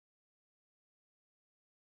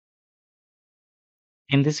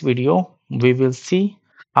In this video, we will see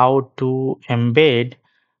how to embed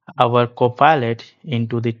our Copilot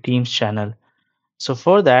into the Teams channel. So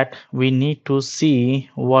for that, we need to see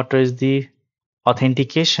what is the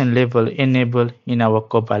authentication level enabled in our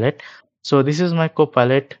Copilot. So this is my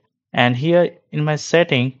Copilot, and here in my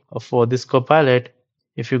setting for this Copilot,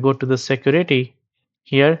 if you go to the security,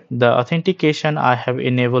 here the authentication I have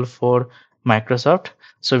enabled for Microsoft.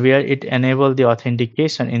 So where it enable the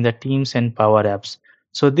authentication in the Teams and Power Apps.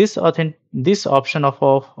 So this option of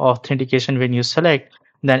authentication, when you select,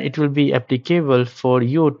 then it will be applicable for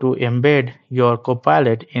you to embed your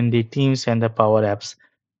Copilot in the Teams and the Power Apps.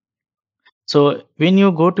 So when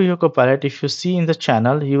you go to your Copilot, if you see in the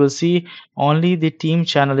channel, you will see only the team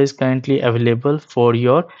channel is currently available for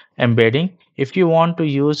your embedding. If you want to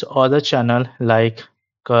use other channel like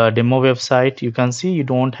demo website, you can see you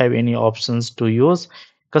don't have any options to use.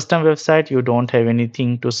 Custom website, you don't have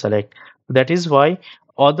anything to select. That is why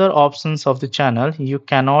other options of the channel you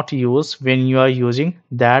cannot use when you are using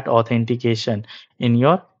that authentication in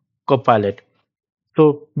your Copilot.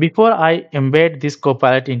 So before I embed this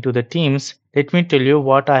Copilot into the Teams, let me tell you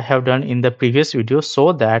what I have done in the previous video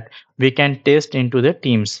so that we can test into the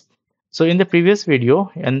Teams. So in the previous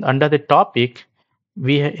video and under the topic,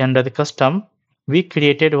 under the custom, we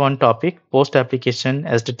created one topic, post application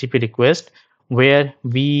HTTP request, where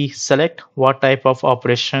we select what type of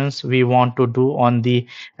operations we want to do on the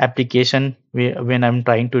application when I'm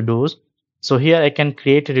trying to do. So here I can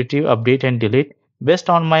create, retrieve, update, and delete. Based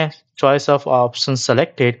on my choice of options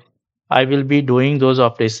selected, I will be doing those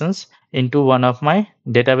operations into one of my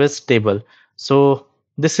database table. So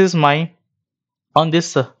this is my on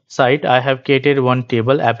this site I have created one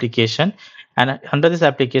table application, and under this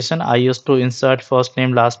application I used to insert first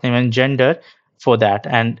name, last name, and gender for that,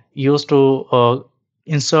 and used to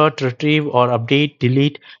insert, retrieve, or update,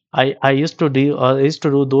 delete. I used to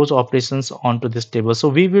do those operations onto this table. So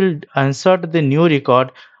we will insert the new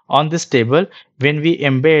record on this table when we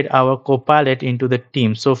embed our Copilot into the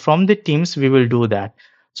team. So from the teams we will do that.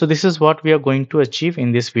 So this is what we are going to achieve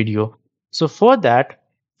in this video. So for that,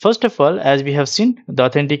 first of all, as we have seen, the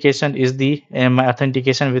authentication is the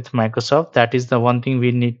authentication with Microsoft. That is the one thing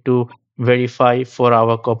we need to verify for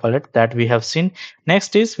our Copilot that we have seen.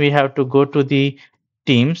 Next is we have to go to the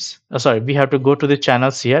Teams. We have to go to the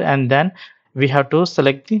channels here, and then we have to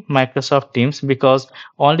select the Microsoft Teams because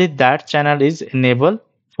only that channel is enabled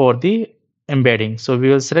for the embedding. So we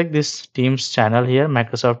will select this Teams channel here,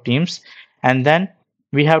 Microsoft Teams, and then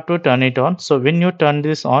we have to turn it on. So when you turn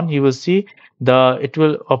this on, you will see it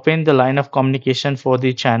will open the line of communication for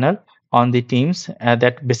the channel on the Teams.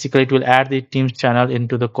 That basically it will add the Teams channel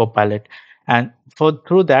into the Copilot, and for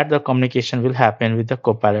through that the communication will happen with the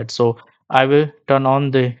Copilot. So I will turn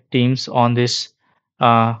on the Teams on this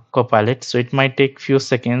Copilot. So it might take few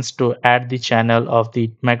seconds to add the channel of the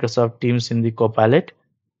Microsoft Teams in the Copilot.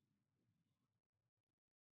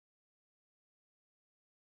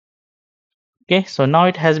 Okay, so now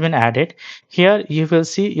it has been added. Here you will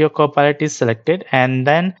see your Copilot is selected, and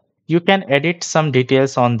then you can edit some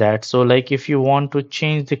details on that. So like if you want to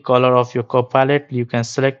change the color of your Copilot, you can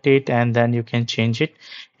select it and then you can change it.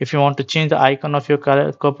 If you want to change the icon of your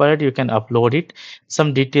Copilot, you can upload it.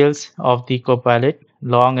 Some details of the Copilot,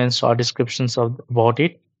 long and short descriptions about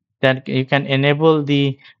it. Then you can enable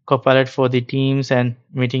the Copilot for the teams and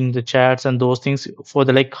meeting the chats and those things for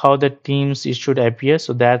the like how the teams it should appear.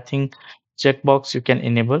 So that thing checkbox you can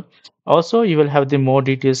enable. Also you will have the more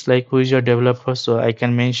details like who is your developer. So I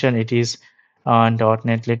can mention it is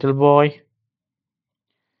 .NET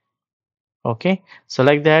okay. So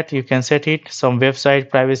like that you can set it some website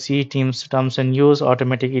privacy, teams terms and use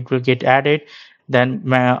automatic, it will get added. Then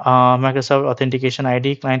Microsoft authentication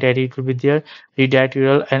ID, client ID, it will be there. Redirect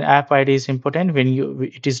URL and app ID is important when you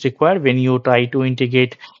it is required when you try to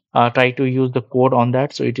integrate try to use the code on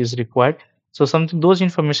that, so it is required. So something those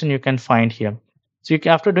information you can find here. So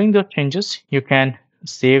after doing those changes you can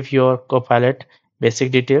save your Copilot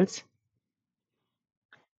basic details.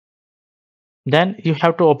 Then you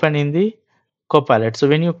have to open in the Copilot. So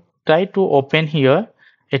when you try to open here,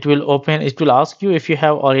 it will ask you if you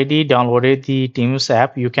have already downloaded the Teams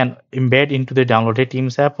app. You can embed into the downloaded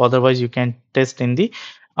Teams app. Otherwise, you can test in the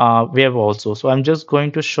web also. So I'm just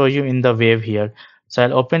going to show you in the web here. So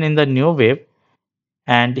I'll open in the new web,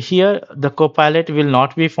 and here the Copilot will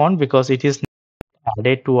not be found because it is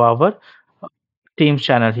added to our Teams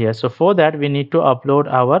channel here. So for that, we need to upload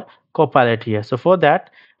our Copilot here. So for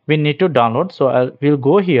that, we need to download. So we'll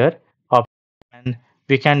go here and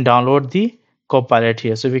we can download the Copilot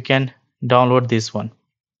here. So we can download this one.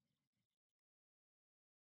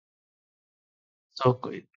 So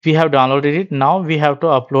we have downloaded it. Now we have to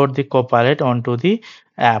upload the Copilot onto the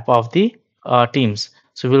app of the Teams.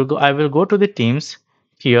 So we'll go. I will go to the Teams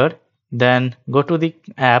here, then go to the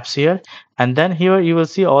apps here, and then here you will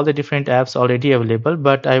see all the different apps already available.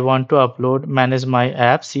 But I want to manage my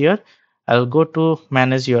apps here. I'll go to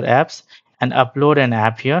manage your apps and upload an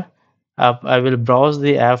app here. I will browse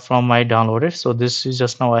the app from my downloaded. So this is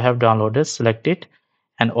just now I have downloaded. Select it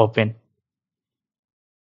and open.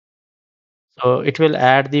 So it will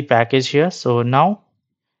add the package here. So now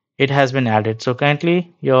it has been added. So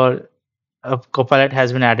currently your Copilot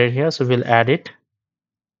has been added here. So we'll add it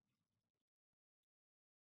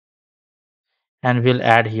and we'll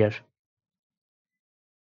add here.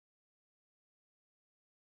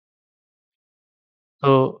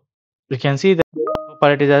 So you can see that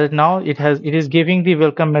Copilot is added now. It is giving the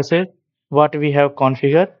welcome message what we have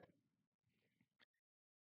configured.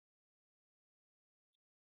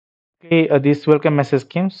 Okay, this welcome message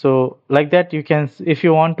came. So like that you can, if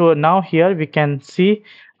you want to now here we can see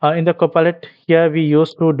in the Copilot here we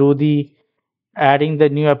used to do the adding the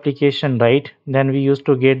new application, right? Then we used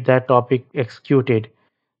to get that topic executed.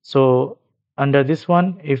 So under this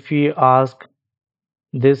one, if we ask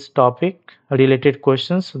this topic related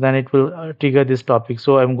questions, then it will trigger this topic.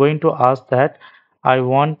 So I'm going to ask that I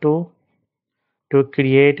want to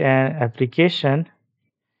create an application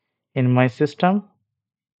in my system.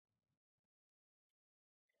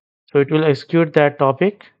 So it will execute that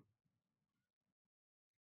topic.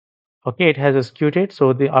 Okay, it has executed.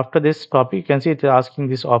 So the after this topic, you can see it is asking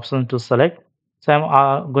this option to select. So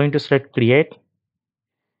I'm going to select create.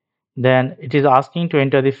 Then it is asking to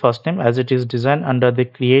enter the first name as it is designed under the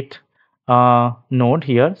create node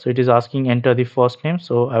here. So it is asking enter the first name.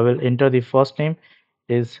 So I will enter the first name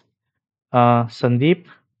is Sandeep,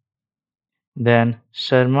 then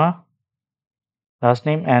Sharma, last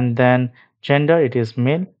name, and then gender it is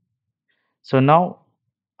male. So now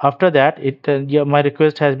after that it yeah, my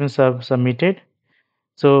request has been submitted.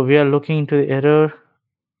 So we are looking into the error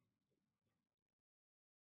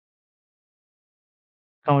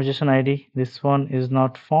conversation ID. This one is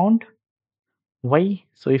not found. Why?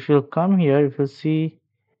 So if you come here, if you see,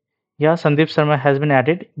 yeah, Sandeep Sharma has been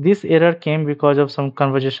added. This error came because of some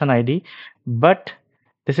conversation ID, but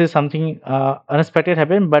this is something unexpected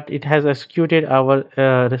happened, but it has executed our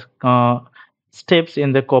steps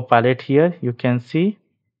in the Copilot here. You can see.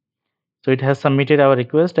 So it has submitted our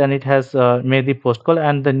request and it has made the post call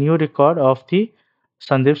and the new record of the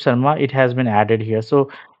Sandeep Sharma, it has been added here. So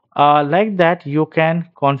like that, you can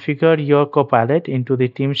configure your Copilot into the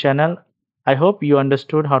team channel. I hope you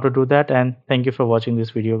understood how to do that and thank you for watching this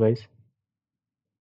video, guys.